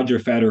become Roger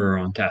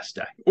Federer on test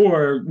day,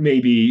 or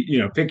maybe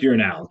pick your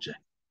analogy.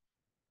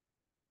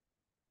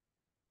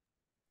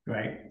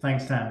 Great,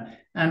 thanks, Dan.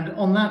 And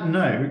on that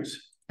note,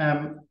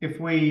 if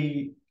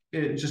we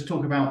just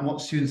talk about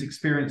what students'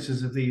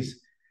 experiences of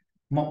these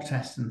mock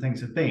tests and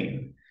things have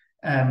been,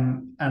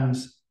 and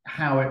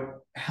how it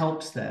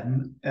helps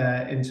them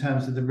in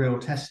terms of the real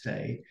test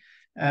day.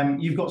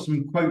 You've got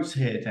some quotes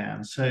here,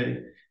 Dan. So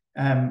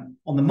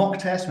on the mock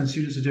test, when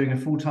students are doing a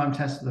full-time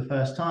test for the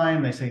first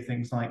time, they say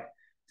things like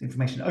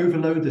information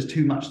overload, there's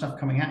too much stuff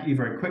coming at you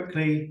very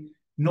quickly,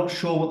 not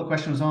sure what the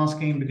question was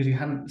asking because you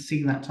hadn't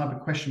seen that type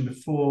of question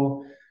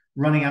before,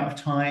 running out of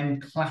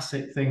time,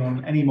 classic thing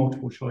on any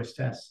multiple choice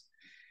test.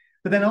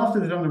 But then after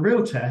they've done the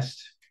real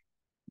test,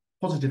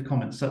 positive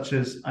comments such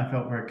as, I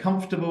felt very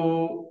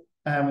comfortable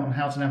on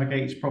how to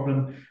navigate each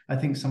problem. I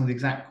think some of the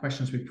exact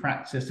questions we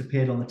practiced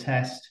appeared on the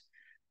test.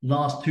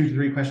 Last 2 to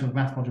 3 questions of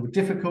the math module were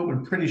difficult, but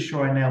I'm pretty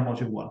sure I nailed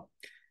module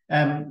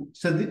 1.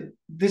 So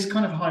this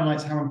kind of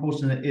highlights how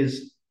important it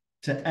is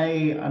to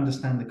A,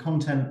 understand the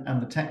content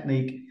and the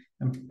technique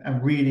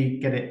and really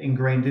get it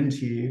ingrained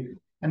into you.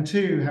 And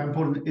 2, how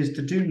important it is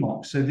to do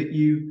mocks so that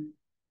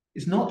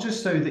it's not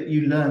just so that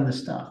you learn the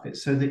stuff,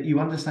 it's so that you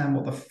understand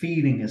what the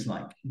feeling is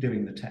like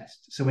doing the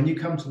test. So when you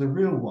come to the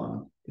real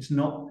one,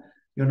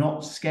 you're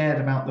not scared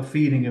about the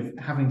feeling of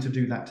having to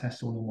do that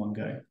test all in one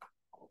go.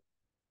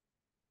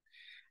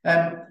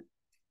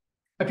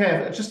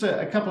 Okay, just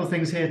a couple of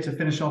things here to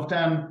finish off.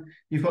 Dan,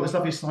 you've got this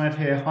lovely slide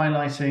here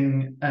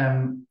highlighting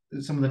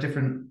some of the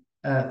different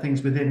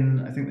things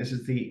within, I think this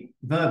is the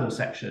verbal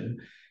section.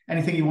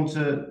 Anything you want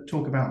to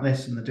talk about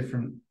this and the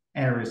different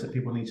areas that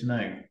people need to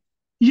know?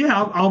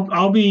 Yeah,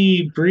 I'll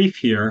be brief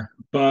here,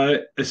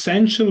 but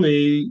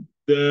essentially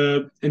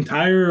the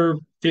entire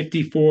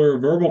 54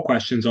 verbal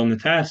questions on the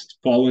test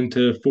fall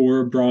into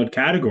 4 broad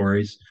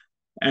categories.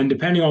 And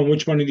depending on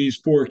which one of these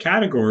 4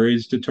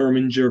 categories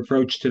determines your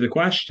approach to the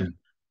question.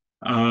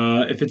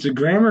 If it's a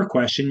grammar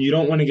question, you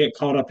don't want to get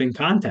caught up in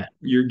content.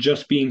 You're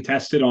just being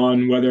tested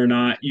on whether or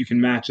not you can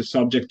match a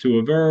subject to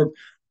a verb,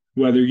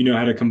 whether you know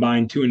how to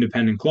combine 2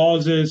 independent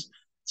clauses.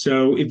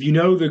 So if you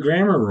know the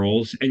grammar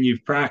rules and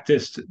you've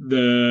practiced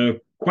the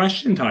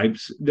question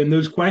types, then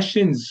those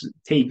questions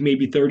take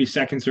maybe 30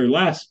 seconds or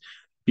less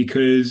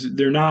because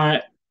they're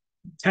not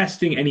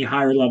testing any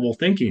higher level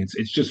thinking.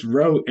 It's just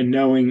rote and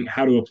knowing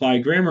how to apply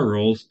grammar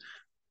rules.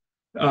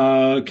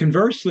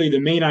 Conversely, the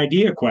main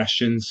idea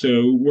questions, so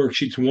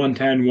worksheets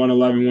 110,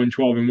 111,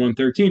 112, and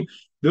 113,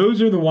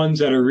 those are the ones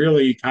that are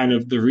really kind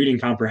of the reading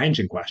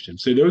comprehension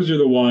questions. So those are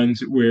the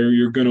ones where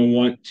you're going to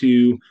want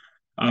to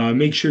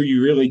make sure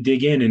you really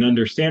dig in and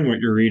understand what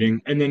you're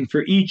reading. And then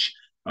for each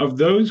of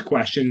those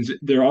questions,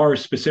 there are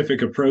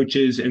specific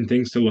approaches and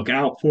things to look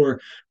out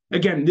for.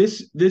 Again,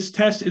 this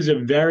test is a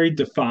very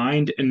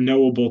defined and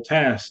knowable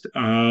test.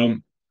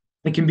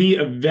 It can be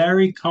a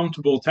very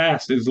comfortable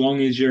test as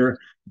long as you're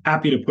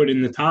happy to put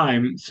in the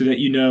time so that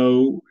you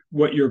know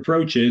what your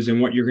approach is and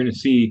what you're going to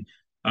see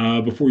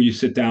before you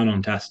sit down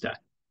on test day.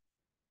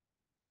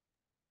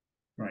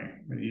 Right,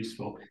 really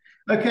useful.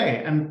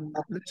 Okay, and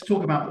let's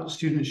talk about what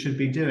students should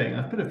be doing.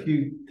 I've put a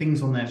few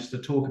things on there just to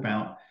talk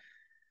about.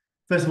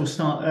 First of all,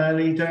 start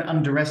early. Don't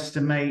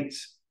underestimate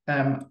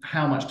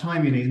how much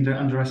time you need, and don't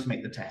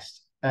underestimate the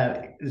test.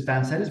 As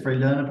Dan said, it's very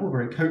learnable,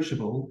 very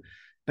coachable,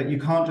 but you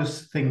can't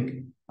just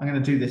think, I'm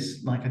going to do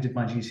this like I did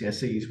my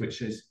GCSEs,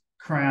 which is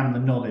cram the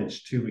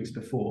knowledge 2 weeks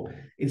before.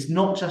 It's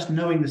not just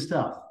knowing the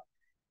stuff.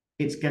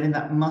 It's getting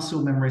that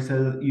muscle memory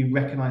so that you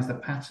recognize the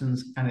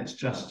patterns and it's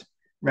just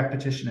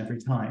repetition every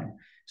time.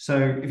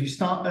 So if you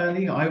start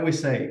early, I always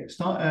say,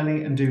 start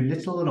early and do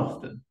little and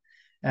often.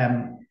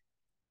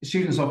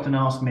 Students often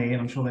ask me,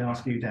 and I'm sure they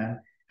ask you, Dan,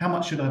 how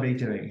much should I be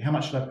doing? How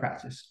much should I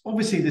practice?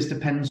 Obviously, this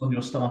depends on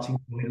your starting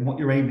point and what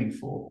you're aiming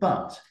for.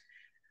 But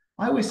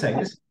I always say,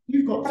 listen,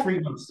 you've got 3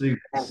 months to do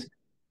this,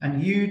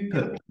 and you'd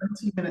put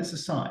 20 minutes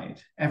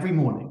aside every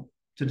morning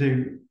to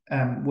do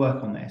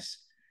work on this.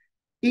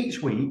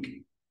 Each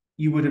week,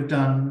 you would have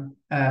done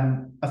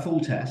a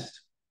full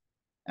test,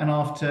 and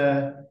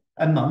after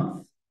a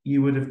month,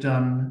 you would have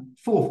done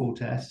 4 full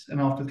tests, and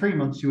after 3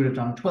 months, you would have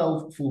done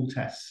 12 full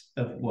tests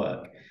of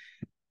work.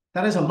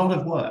 That is a lot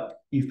of work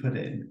you've put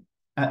in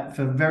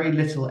for very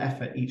little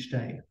effort each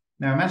day.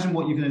 Now, imagine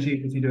what you can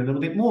achieve if you do a little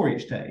bit more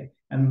each day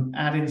and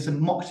add in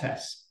some mock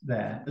tests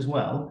there as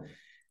well.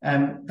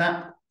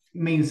 That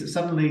means that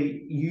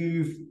suddenly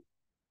you've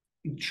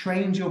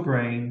trained your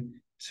brain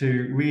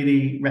to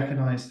really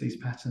recognize these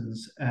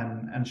patterns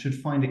and should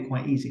find it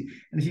quite easy.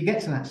 And if you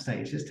get to that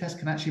stage, this test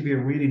can actually be a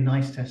really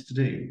nice test to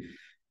do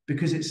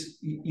because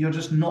you're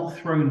just not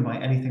thrown by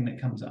anything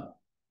that comes up.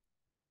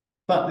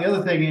 But the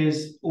other thing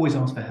is always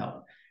ask for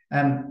help.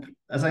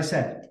 As I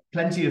said,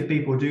 plenty of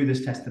people do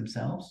this test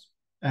themselves.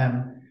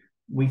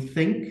 We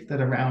think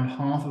that around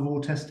half of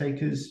all test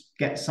takers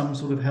get some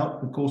sort of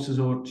help with courses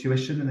or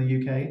tuition in the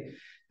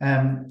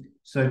UK.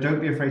 So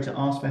don't be afraid to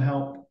ask for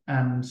help.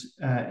 And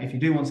if you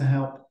do want to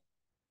help,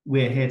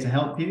 we're here to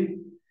help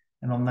you.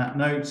 And on that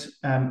note,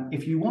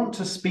 if you want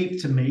to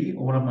speak to me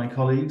or one of my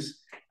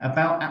colleagues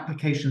about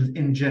applications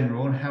in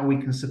general and how we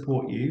can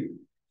support you,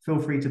 feel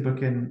free to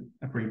book in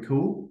a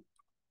pre-call.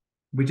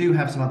 We do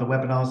have some other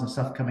webinars and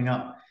stuff coming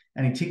up.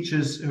 Any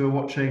teachers who are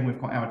watching,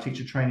 we've got our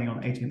teacher training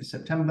on 18th of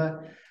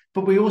September.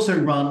 But we also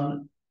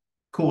run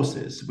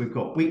courses. We've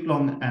got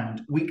week-long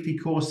and weekly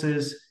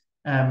courses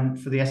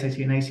for the SAT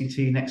and ACT.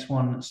 Next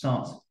one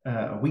starts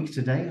a week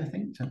today, I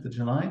think, 10th of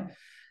July.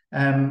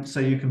 So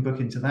you can book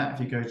into that if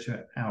you go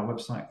to our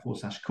website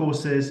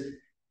 /courses.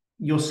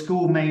 Your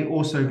school may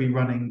also be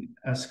running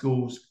a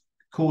school's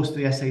course for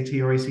the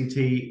SAT or ACT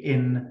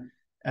in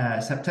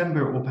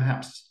September, or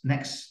perhaps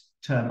next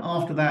term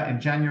after that in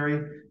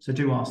January. So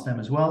do ask them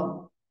as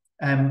well.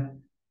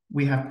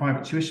 We have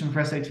private tuition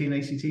for SAT and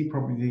ACT,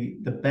 probably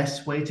the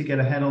best way to get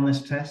ahead on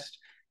this test,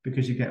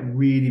 because you get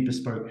really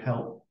bespoke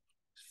help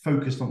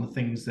focused on the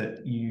things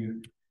that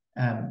you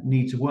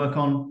need to work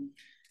on.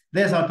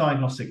 There's our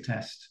diagnostic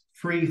test,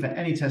 free for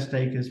any test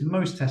takers.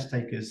 Most test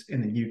takers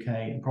in the UK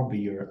and probably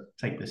Europe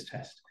take this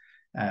test.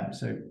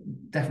 So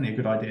definitely a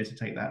good idea to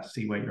take that to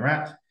see where you're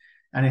at.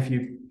 And if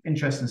you're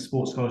interested in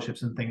sports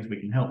scholarships and things, we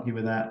can help you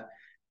with that.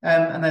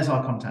 And there's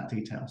our contact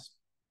details.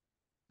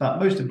 But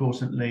most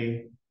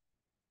importantly,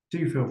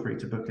 do feel free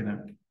to book in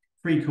a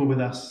free call with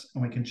us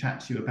and we can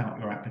chat to you about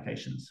your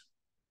applications.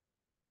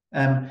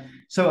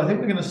 So I think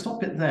we're going to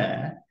stop it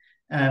there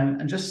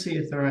and just see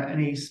if there are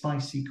any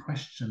spicy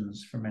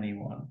questions from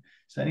anyone.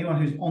 So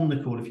anyone who's on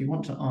the call, if you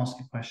want to ask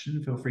a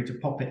question, feel free to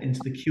pop it into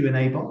the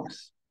Q&A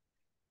box.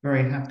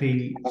 Very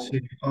happy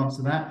to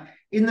answer that.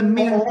 In the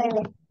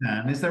meantime,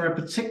 Dan, is there a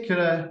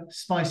particular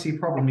spicy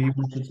problem you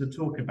wanted to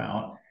talk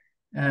about?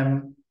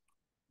 I'll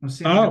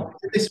see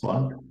this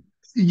one.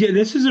 Yeah,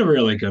 this is a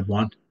really good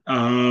one.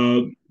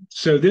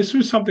 So this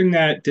was something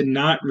that did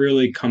not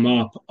really come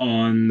up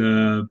on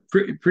the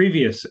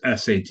previous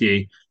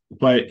SAT,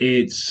 but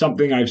it's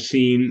something I've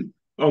seen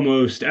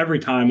almost every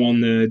time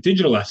on the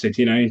digital SAT,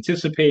 and I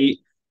anticipate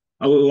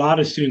a lot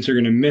of students are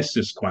going to miss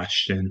this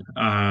question,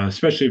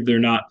 especially if they're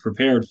not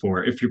prepared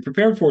for it. If you're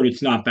prepared for it,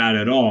 it's not bad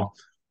at all.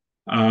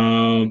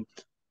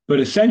 But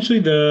essentially,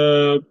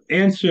 the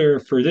answer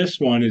for this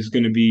one is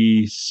going to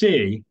be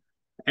C.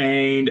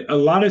 And a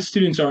lot of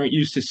students aren't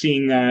used to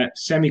seeing that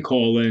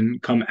semicolon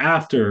come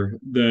after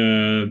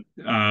the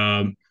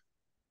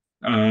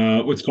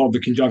what's called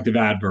the conjunctive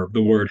adverb,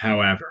 the word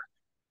however.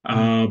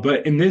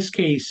 But in this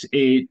case,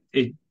 it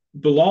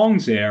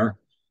belongs there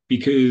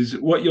because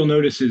what you'll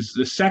notice is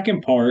the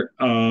second part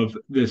of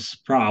this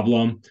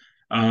problem,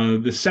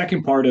 the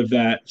second part of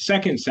that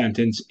second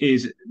sentence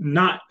is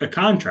not a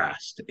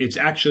contrast. It's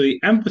actually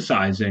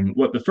emphasizing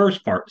what the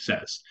first part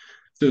says.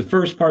 So the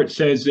first part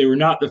says they were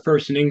not the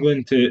first in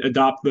England to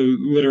adopt the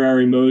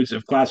literary modes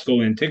of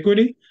classical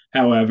antiquity,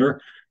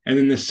 however. And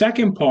then the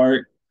second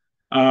part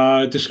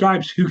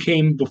describes who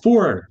came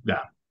before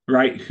them,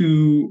 right?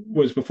 Who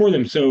was before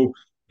them. So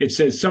it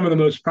says some of the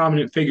most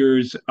prominent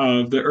figures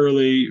of the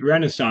early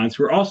Renaissance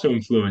were also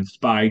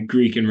influenced by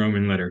Greek and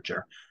Roman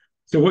literature.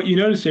 So what you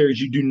notice there is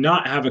you do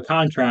not have a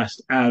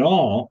contrast at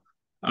all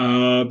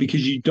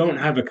because you don't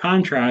have a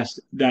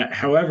contrast that,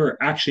 however,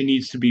 actually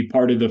needs to be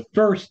part of the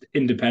first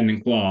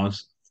independent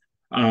clause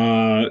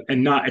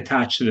and not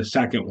attached to the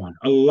second one.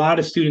 A lot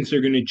of students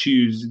are going to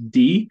choose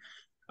D,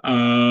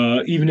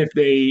 even if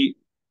the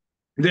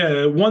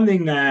one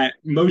thing that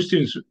most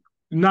students,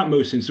 not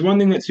most students, the one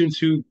thing that students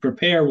who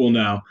prepare will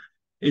know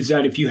is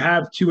that if you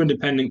have two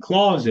independent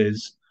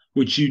clauses,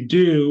 which you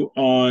do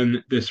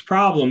on this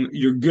problem,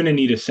 you're going to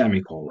need a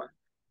semicolon.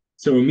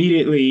 So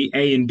immediately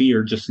A and B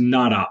are just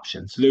not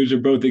options. So those are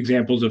both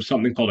examples of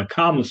something called a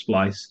comma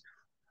splice.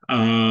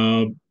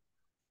 And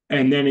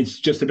then it's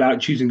just about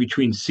choosing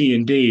between C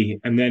and D.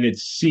 And then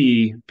it's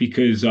C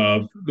because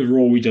of the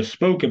rule we just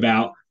spoke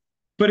about.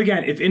 But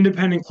again, if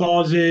independent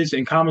clauses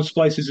and comma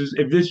splices,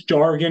 if this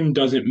jargon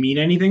doesn't mean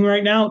anything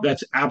right now,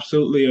 that's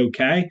absolutely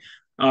okay.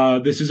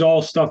 This is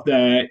all stuff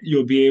that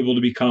you'll be able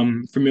to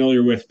become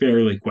familiar with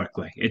fairly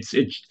quickly.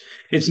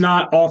 It's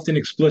not often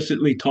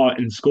explicitly taught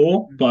in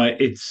school,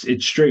 but it's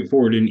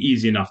straightforward and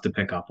easy enough to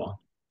pick up on.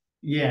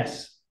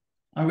 Yes,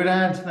 I'm going to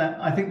add to that.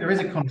 I think there is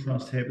a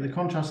contrast here, but the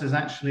contrast is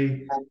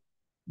actually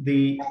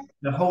the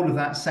whole of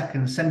that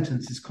second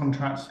sentence is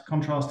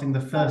contrasting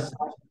the first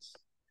sentence.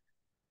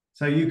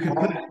 So you could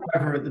put it,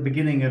 however, at the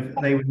beginning of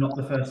they were not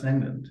the first in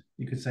England.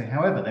 You could say,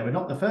 however, they were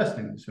not the first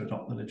in England to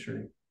adopt the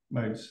literary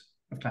modes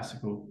of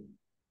classical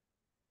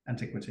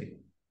antiquity.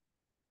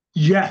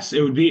 Yes,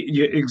 it would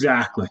be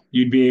exactly.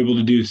 You'd be able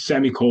to do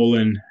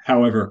semicolon,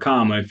 however,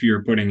 comma, if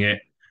you're putting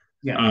it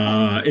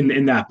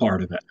in that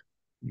part of it.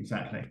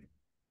 Exactly.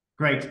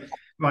 Great.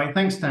 Right.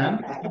 Thanks,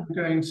 Dan. I'm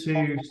going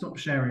to stop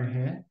sharing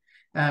here.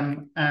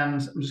 And I'm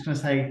just going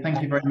to say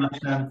thank you very much,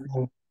 Dan,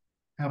 for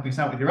helping us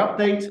out with your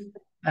update.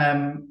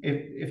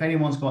 If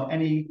anyone's got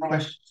any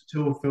questions at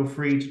all, feel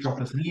free to drop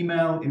us an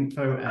email,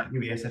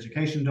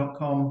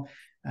 info@ueseducation.com.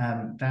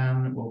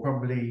 Dan will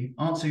probably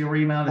answer your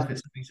email if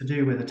it's something to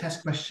do with a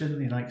test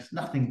question. He likes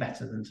nothing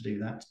better than to do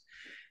that.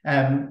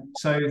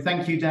 So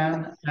thank you,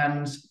 Dan,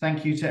 and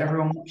thank you to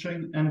everyone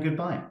watching, and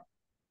goodbye.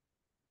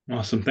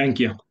 Awesome. Thank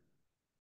you.